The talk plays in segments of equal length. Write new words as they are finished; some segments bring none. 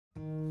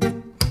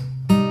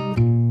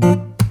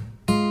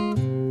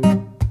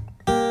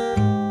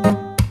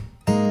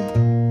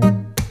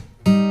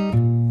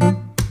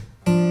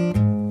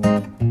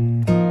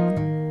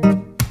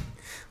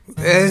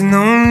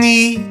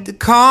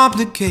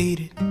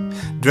complicated,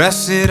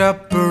 dress it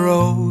up or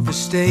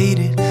overstate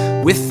it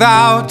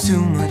without too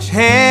much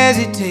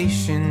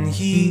hesitation.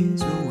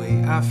 Here's the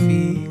way I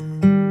feel.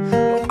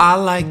 Well, I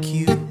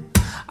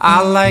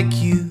like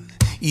you,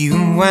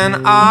 even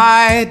when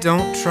I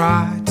don't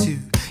try to.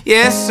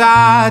 Yes,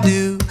 I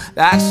do,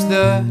 that's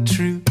the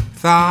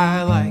truth,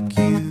 I like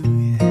you,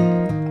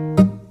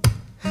 yeah.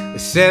 But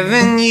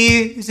 7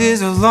 years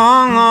is a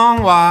long,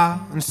 long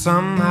while, and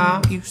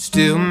somehow you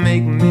still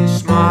make me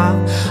smile.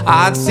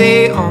 I'd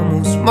say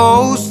almost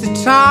most the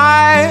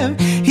time.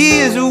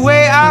 Here's the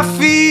way I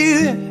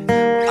feel.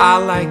 I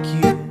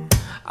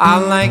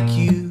like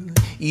you,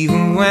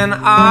 even when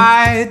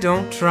I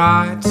don't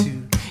try to.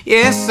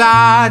 Yes,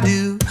 I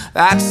do,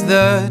 that's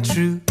the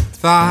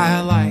truth,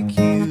 I like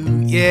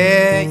you,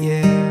 yeah,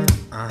 yeah,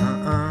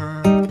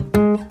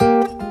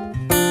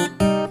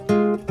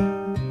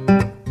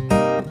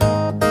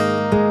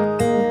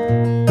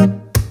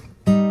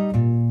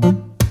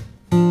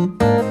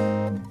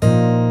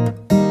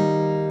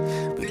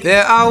 But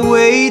there are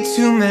way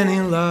too many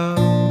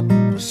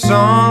love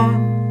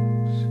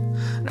songs,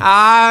 and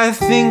I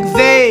think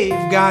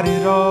they've got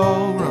it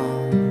all wrong.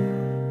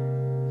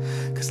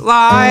 'Cause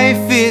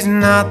life is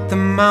not the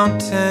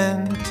mountain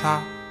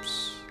tops,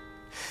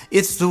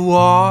 it's the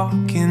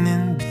walking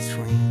in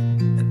between.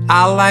 And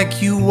I like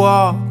you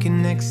walking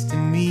next to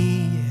me,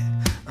 yeah.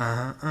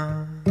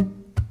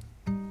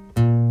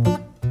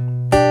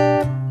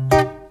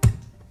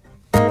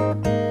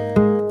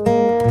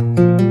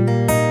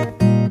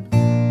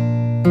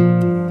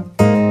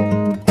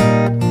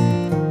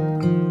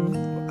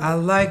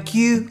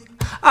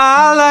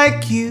 I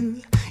like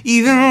you,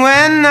 even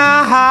when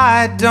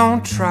I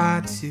don't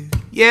try to.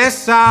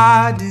 Yes,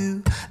 I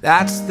do,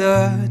 that's the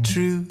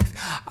truth,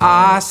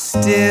 I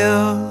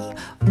still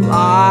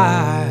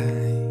like